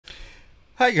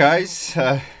Hi guys,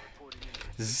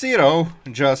 Zero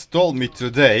just told me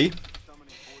today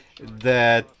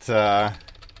that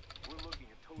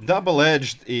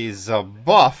Double-Edged is a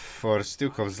buff for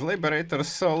Stukov's Liberators,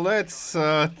 so let's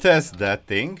test that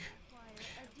thing.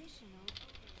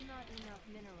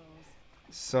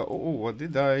 So, what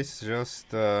did I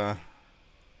just... oh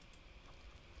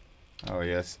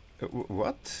yes,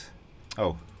 what?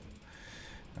 Oh,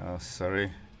 sorry.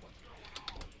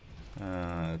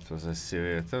 It was a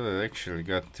serious. I actually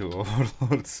got two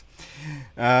overlords.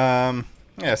 Yeah,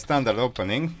 standard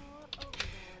opening.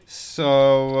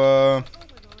 So,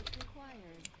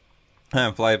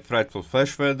 Frightful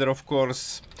Flash Weather, of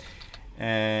course,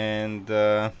 and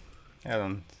I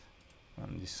don't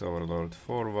want this Overlord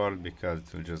forward because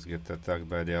it will just get attacked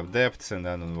by the Adepts, and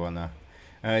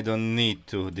I don't need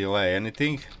to delay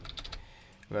anything,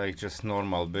 like just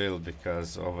normal build,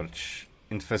 because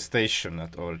Infestation,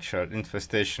 not Overcharge.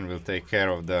 Infestation will take care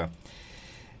of the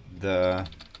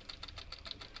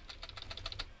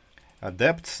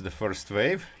Adepts, the first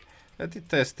wave. Let me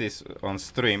test this on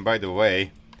stream. By the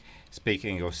way,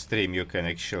 speaking of stream, you can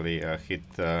actually hit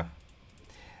the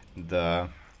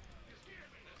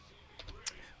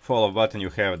follow button. You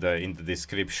have in the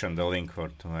description the link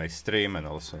to my stream and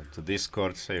also to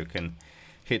Discord, so you can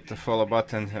hit the follow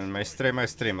button and my stream. I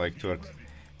stream like 2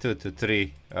 to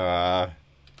 3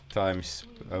 times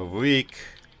a week,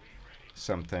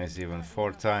 sometimes even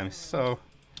 4 times, so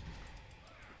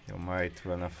you might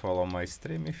wanna follow my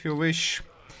stream if you wish.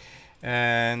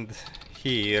 And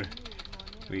here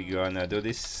we gonna do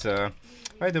this.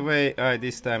 By the way,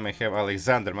 this time I have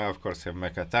Alexander. I of course have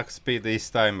mecha attack speed. This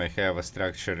time I have a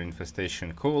structure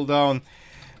infestation cooldown,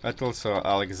 but also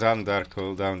Alexander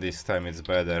cooldown. This time it's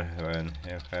better when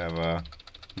you have a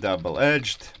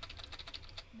double-edged.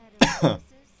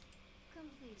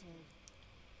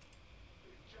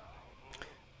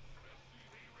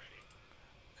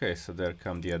 Okay, so there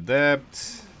come the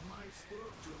Adepts.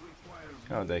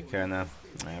 Oh, they kinda...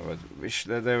 I would wish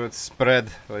that they would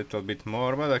spread a little bit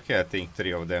more, but okay, I think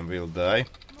 3 of them will die.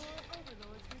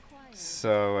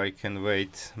 So I can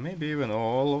wait, maybe even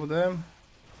all of them.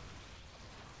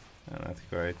 Not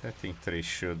quite, I think 3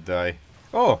 should die.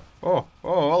 Oh,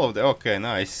 all of them, okay,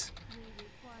 nice.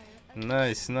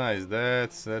 Nice,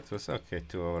 that was okay,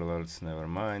 2 overlords, never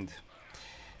mind.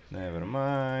 Never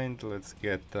mind, let's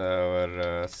get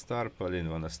our start. I didn't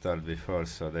want to start before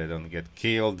so they don't get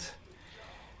killed.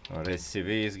 Or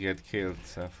SCVs get killed.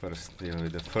 So first deal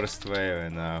with the first wave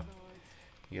and now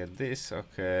get this.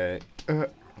 Okay.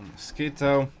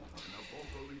 Mosquito.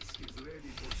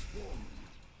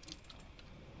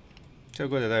 So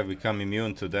good that I've become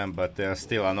immune to them, but they are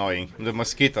still annoying. The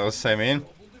mosquitoes, I mean.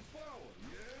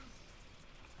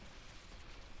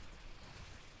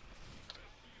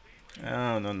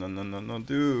 Oh, no,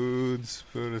 dudes.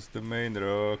 First the main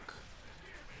rock.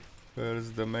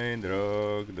 First the main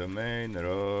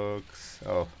rocks.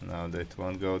 Oh, now that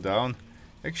won't go down.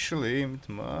 Actually, it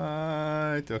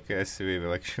might. Okay, I see we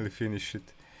will actually finish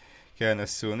it kinda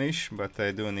soonish, but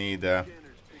I do need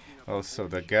also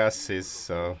the gases,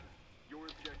 so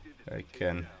I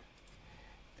can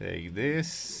take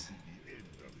this.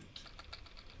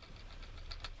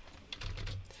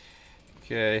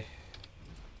 Okay.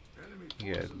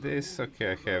 Get this.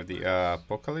 Okay, I have the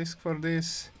Apocalypse for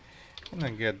this. And I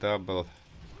get double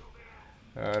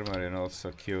armor and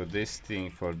also kill this thing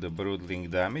for the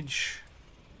broodling damage.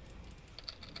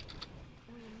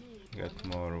 Get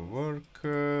more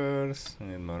workers,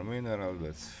 need more mineral,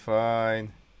 that's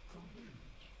fine.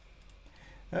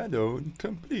 Add-on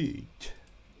complete.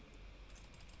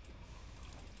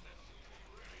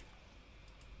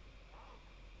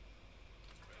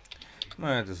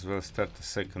 Might as well start the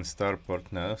second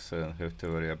starport now, so I don't have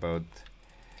to worry about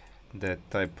that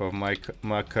type of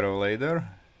macro later.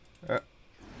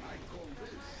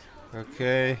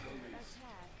 Okay.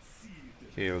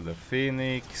 Kill the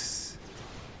Phoenix.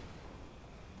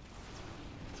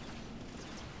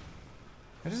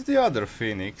 Where's the other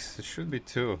Phoenix? It should be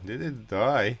 2. Did it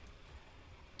die?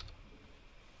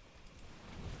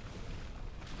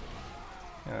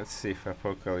 Let's see if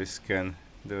Apocalypse can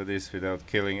do this without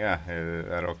killing.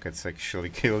 Rockets actually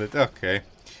killed it. Okay.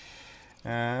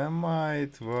 I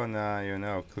might wanna, you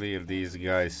know, clear these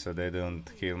guys so they don't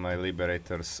kill my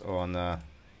Liberators on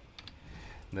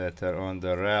that are on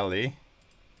the rally.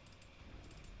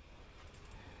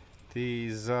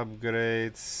 These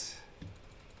upgrades.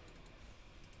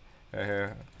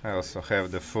 I also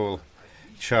have the full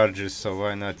charges, so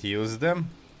why not use them?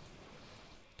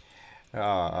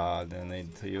 I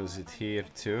need to use it here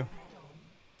too.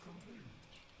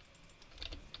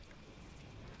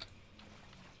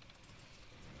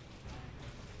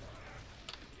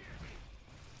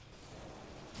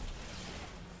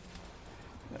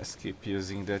 Let's keep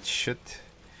using that shit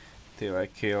till I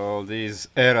kill all these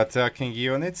air attacking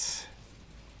units.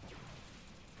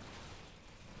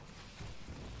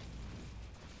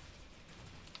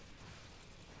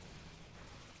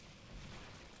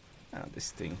 Now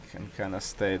this thing can kinda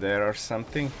stay there or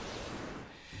something.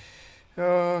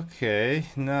 Okay,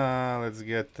 now let's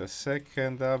get the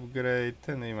second upgrade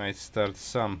and we might start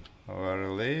some of our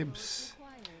libs.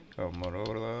 Oh, more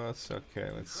overloads. Okay,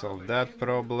 let's solve that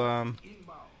problem.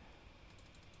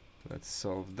 Let's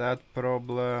solve that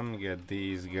problem. Get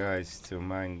these guys to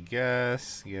mine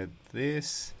gas. Get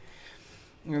this.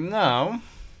 And now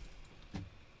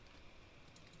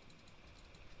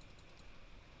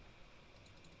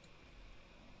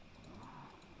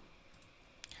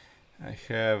I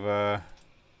have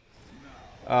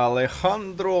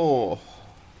Alejandro.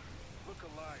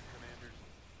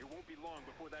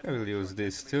 I will use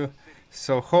this too.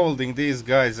 So holding these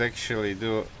guys actually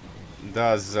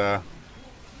does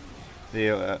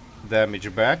deal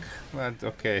damage back, but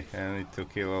okay, I need to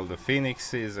kill all the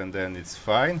phoenixes and then it's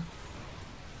fine.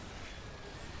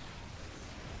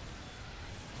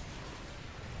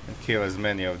 And kill as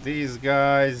many of these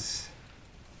guys.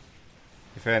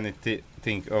 If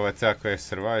anything of attack wave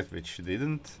survived, which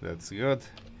didn't, that's good.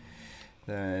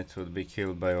 Then it would be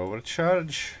killed by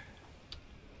overcharge.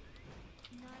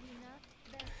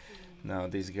 Now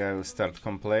this guy will start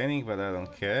complaining, but I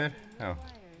don't care. Oh.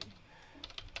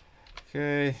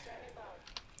 Okay.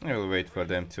 I will wait for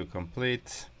them to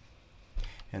complete.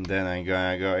 And then I'm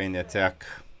gonna go in attack.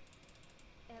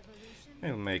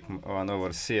 I'll make one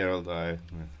overseer, although I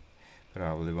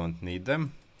probably won't need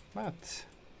them. But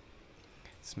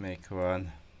let's make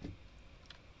one.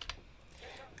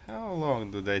 How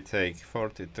long do they take?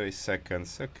 43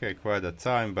 seconds. Okay, quite a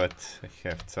time, but I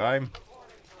have time.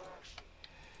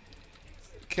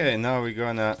 Okay, now we're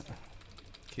gonna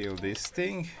kill this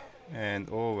thing, and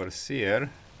overseer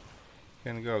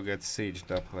can go get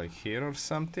sieged up like here or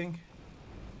something.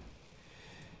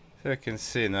 So I can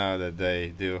see now that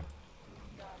they do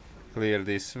clear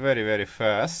this very, very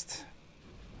fast.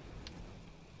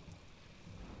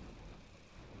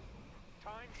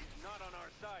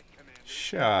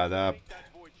 Shut up.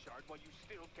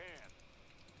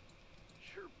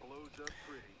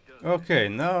 Okay,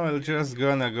 now I'm just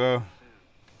gonna go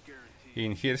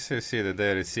in here, so you see that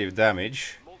they receive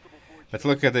damage. But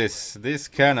look at this. This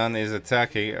cannon is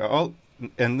attacking all,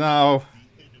 and now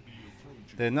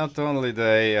they not only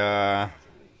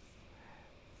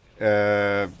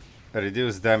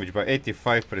reduce damage by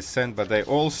 85%, but they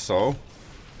also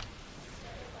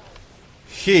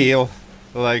heal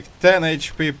like 10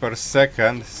 HP per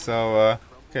second. So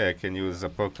okay, I can use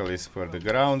Apocalypse for the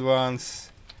ground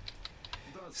ones.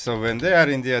 So when they are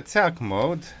in the attack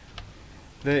mode,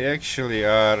 they actually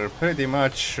are pretty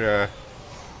much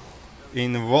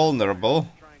invulnerable,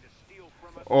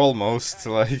 almost,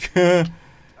 like,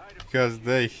 because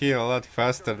they heal a lot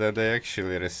faster than they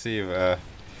actually receive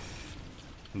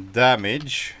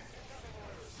damage.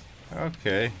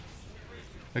 Okay,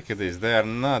 look at this, they are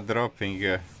not dropping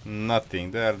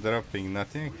nothing, they are dropping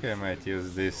nothing. Okay, I might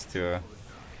use this to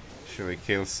actually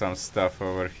kill some stuff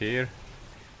over here,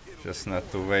 just not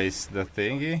to waste the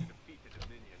thingy.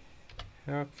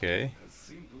 Okay.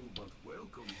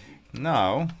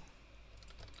 Now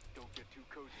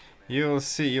you'll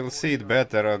see it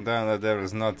better on down. There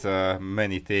was not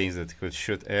many things that could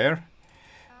shoot air.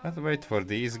 But wait for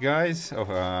these guys.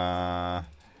 Oh,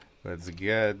 let's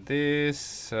get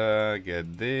this,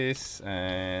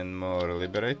 and more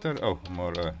Liberator. Oh,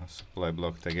 more supply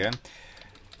blocked again.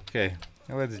 Okay,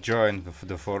 let's join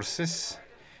the forces.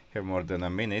 Have more than a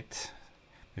minute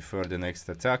before the next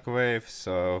attack wave,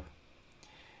 so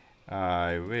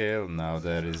I will. Now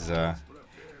there is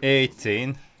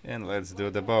 18, and let's do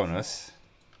the bonus.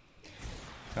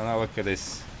 So now look at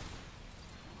this.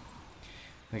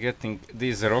 I'm getting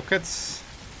these rockets,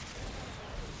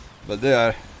 but they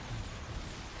are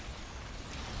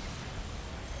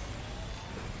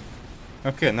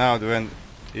okay. Now when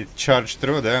it charged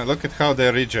through them, look at how they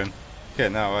regen. Okay,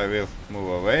 now I will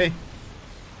move away,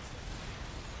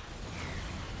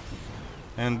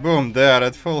 and boom, they are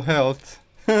at full health.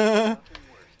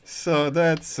 So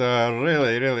that's a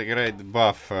really, really great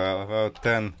buff, about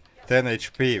 10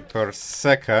 HP per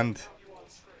second.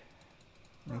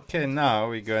 Okay, now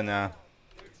we're gonna,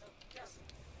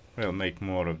 well, make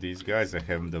more of these guys. I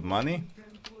have the money.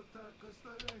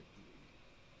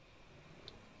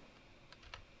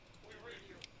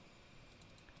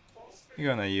 We're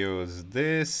gonna use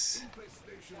this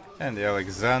and the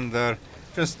Alexander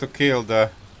just to kill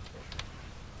the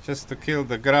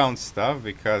ground stuff,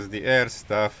 because the air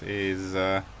stuff is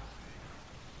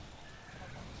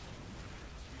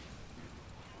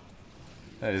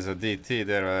There is a DT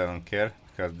there, I don't care,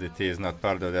 because DT is not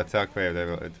part of the attack wave,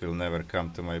 it will never come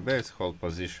to my base. Hold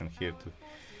position here to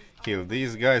kill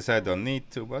these guys. I don't need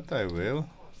to, but I will.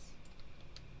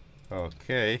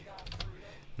 Okay.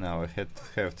 Now I had to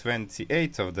have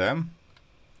 28 of them,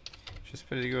 which is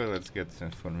pretty good. Let's get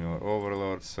some for more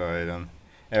overlords so I don't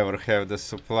ever have the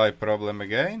supply problem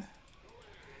again.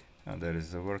 And there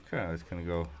is a worker, it can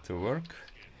go to work.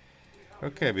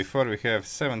 Okay, before we have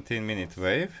 17-minute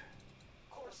wave.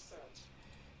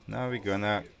 Now we're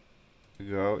gonna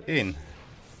go in.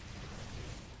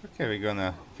 Okay, we're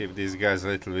gonna keep these guys a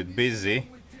little bit busy.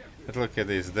 But look at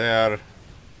this, they are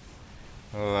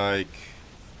like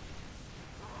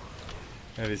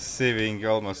receiving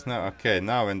almost now. Okay,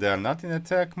 now when they are not in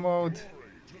attack mode,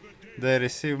 they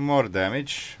receive more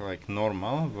damage, like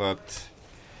normal, but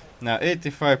now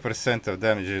 85% of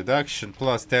damage reduction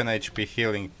plus 10 HP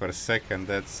healing per second.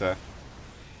 That's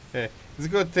it's a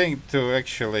good thing to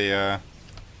actually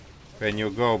when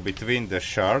you go between the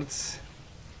shards.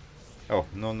 Oh,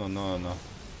 no.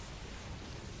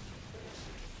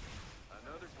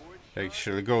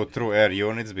 Actually go through air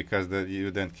units because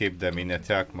you don't keep them in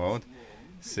attack mode.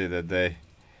 See that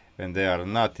when they are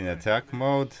not in attack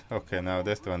mode. Okay, now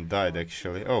that one died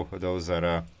actually. Oh, those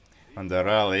are on the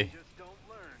rally.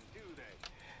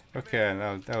 Okay,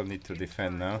 I'll need to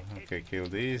defend now. Okay, kill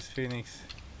these Phoenix.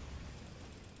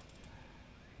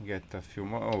 Get a few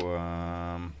more.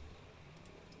 Oh,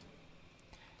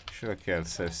 okay, I'll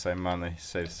save some money.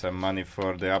 Save some money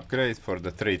for the upgrade for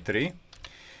the 3-3.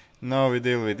 Now we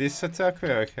deal with this attack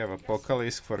where I have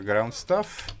Apocalypse for ground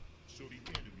stuff.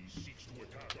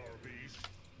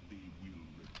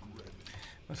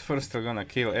 But first we're gonna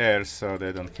kill air so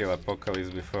they don't kill Apocalypse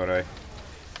before I...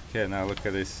 Okay, now look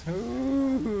at this.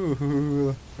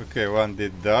 Ooh. Okay, one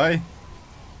did die.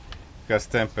 Because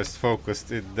Tempest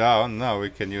focused it down. Now we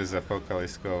can use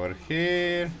Apocalypse over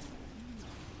here.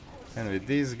 And with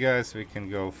these guys we can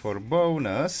go for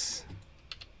bonus.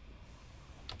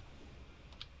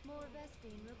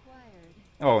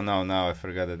 Oh no, now I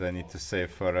forgot that I need to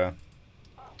save for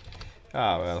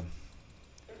ah well.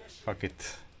 Fuck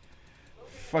it.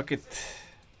 Fuck it.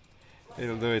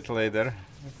 We'll do it later.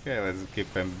 Okay, let's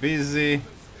keep them busy.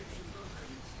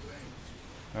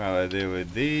 While I deal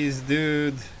with these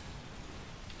dude.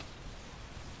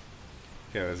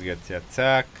 Okay, let's get the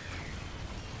attack.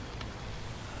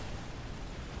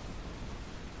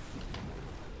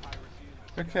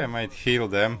 Okay, I might heal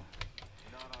them.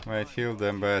 Might heal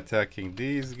them by attacking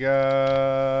these guys.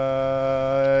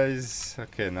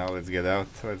 Okay, now let's get out.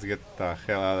 Let's get the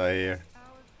hell out of here.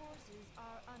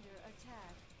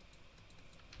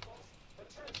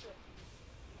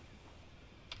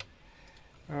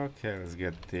 Okay, let's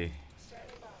get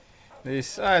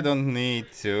this. I don't need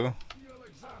to.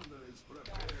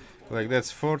 Like,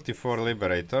 that's 44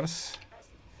 Liberators.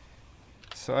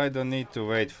 So I don't need to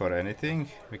wait for anything,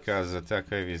 because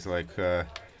attack wave is like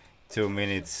 2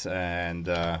 minutes and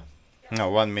no,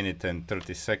 1 minute and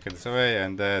 30 seconds away,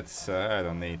 and that's I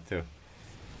don't need to.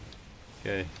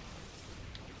 Okay,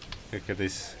 look at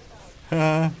this.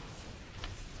 Okay,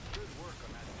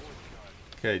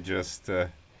 just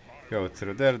go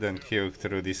through there, then Huuuge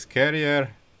through this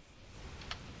carrier.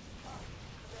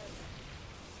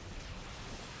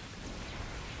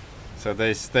 So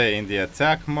they stay in the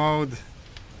attack mode.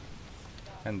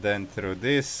 And then through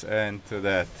this and to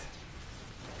that.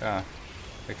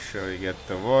 Actually get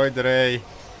the Void Ray.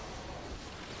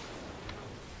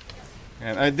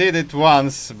 And I did it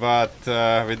once, but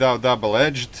without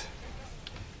double-edged.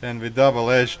 And with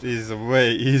double-edged is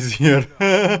way easier.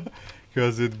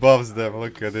 Because it buffs them,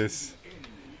 look at this.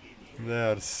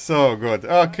 They are so good.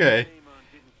 Okay.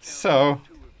 So,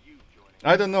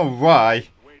 I don't know why.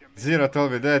 Zero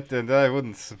told me that, and I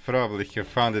wouldn't probably have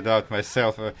found it out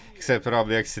myself, except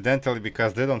probably accidentally,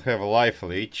 because they don't have a life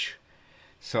leech.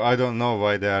 So I don't know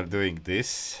why they are doing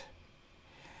this.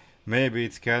 Maybe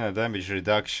it's kind of damage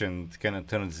reduction, it kind of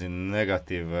turns in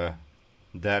negative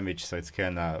damage, so it's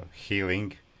kind of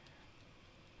healing.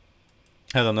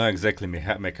 I don't know exactly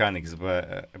mechanics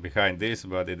behind this,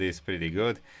 but it is pretty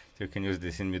good. So you can use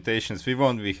this in mutations. We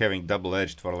won't be having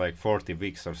double-edged for like 40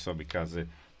 weeks or so, because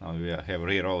now we have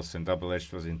rerolls and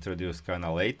double-edged was introduced kind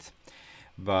of late.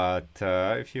 But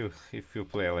if you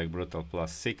play like Brutal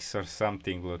plus 6 or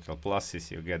something, Brutal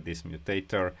pluses, you get this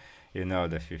mutator. You know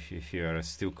that if you are a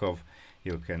Stukov,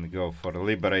 you can go for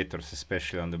Liberators,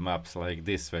 especially on the maps like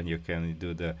this, when you can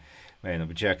do the main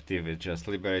objective with just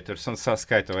Liberators. On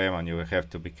Sky to Eman you have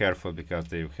to be careful, because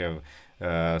they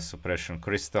have suppression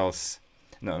crystals,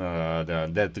 the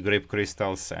death grip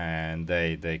crystals, and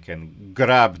they can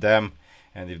grab them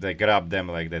and if they grab them,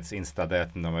 like, that's insta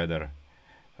death, no matter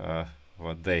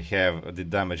what they have, the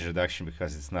damage reduction,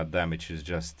 because it's not damage, it's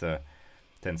just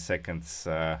 10 seconds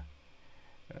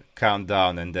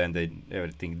countdown, and then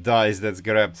everything dies that's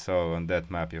grabbed. So on that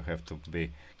map you have to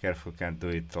be careful, can't do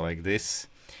it like this.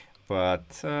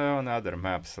 But on other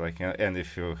maps, like, and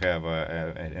if you have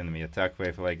an enemy attack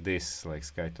wave like this, like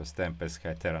Skytos Tempest,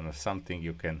 Sky Terran or something,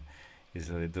 you can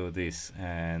easily do this,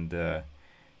 and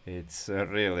it's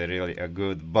really a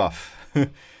good buff,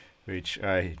 which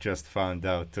I just found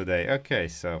out today. Okay,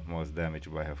 so most damage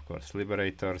by, of course,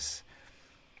 Liberators.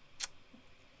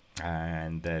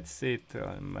 And that's it.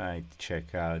 I might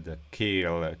check out the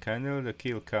kill. Kind of the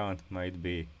kill count might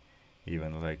be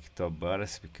even like top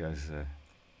bars, because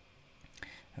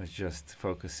I was just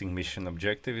focusing mission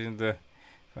objective in the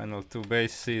final 2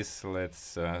 bases.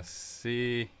 Let's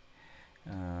see.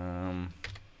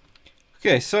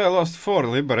 Okay, so I lost 4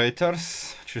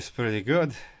 Liberators, which is pretty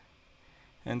good,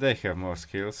 and they have more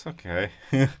skills. Okay.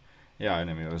 Yeah,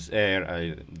 enemy was air.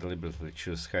 I deliberately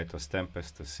choose Skytos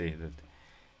Tempest to see that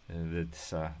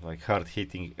it's like hard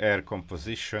hitting air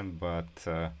composition, but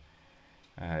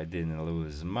I didn't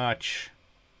lose much.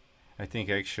 I think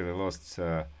I actually lost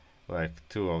like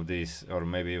 2 of these, or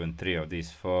maybe even 3 of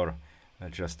these 4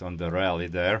 just on the rally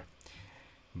there,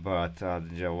 but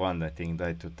one I think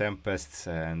died to Tempests,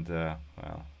 and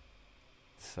well,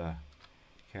 it's a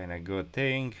kind of good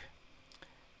thing.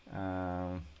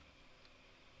 And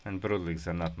Broodlings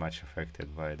are not much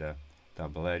affected by the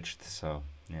double-edged, so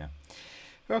yeah.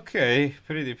 Okay,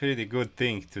 pretty good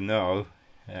thing to know,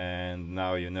 and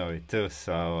now you know it too.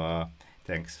 So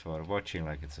thanks for watching.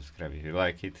 Like and subscribe if you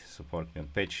like it. Support me on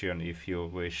Patreon if you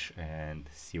wish, and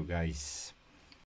see you guys.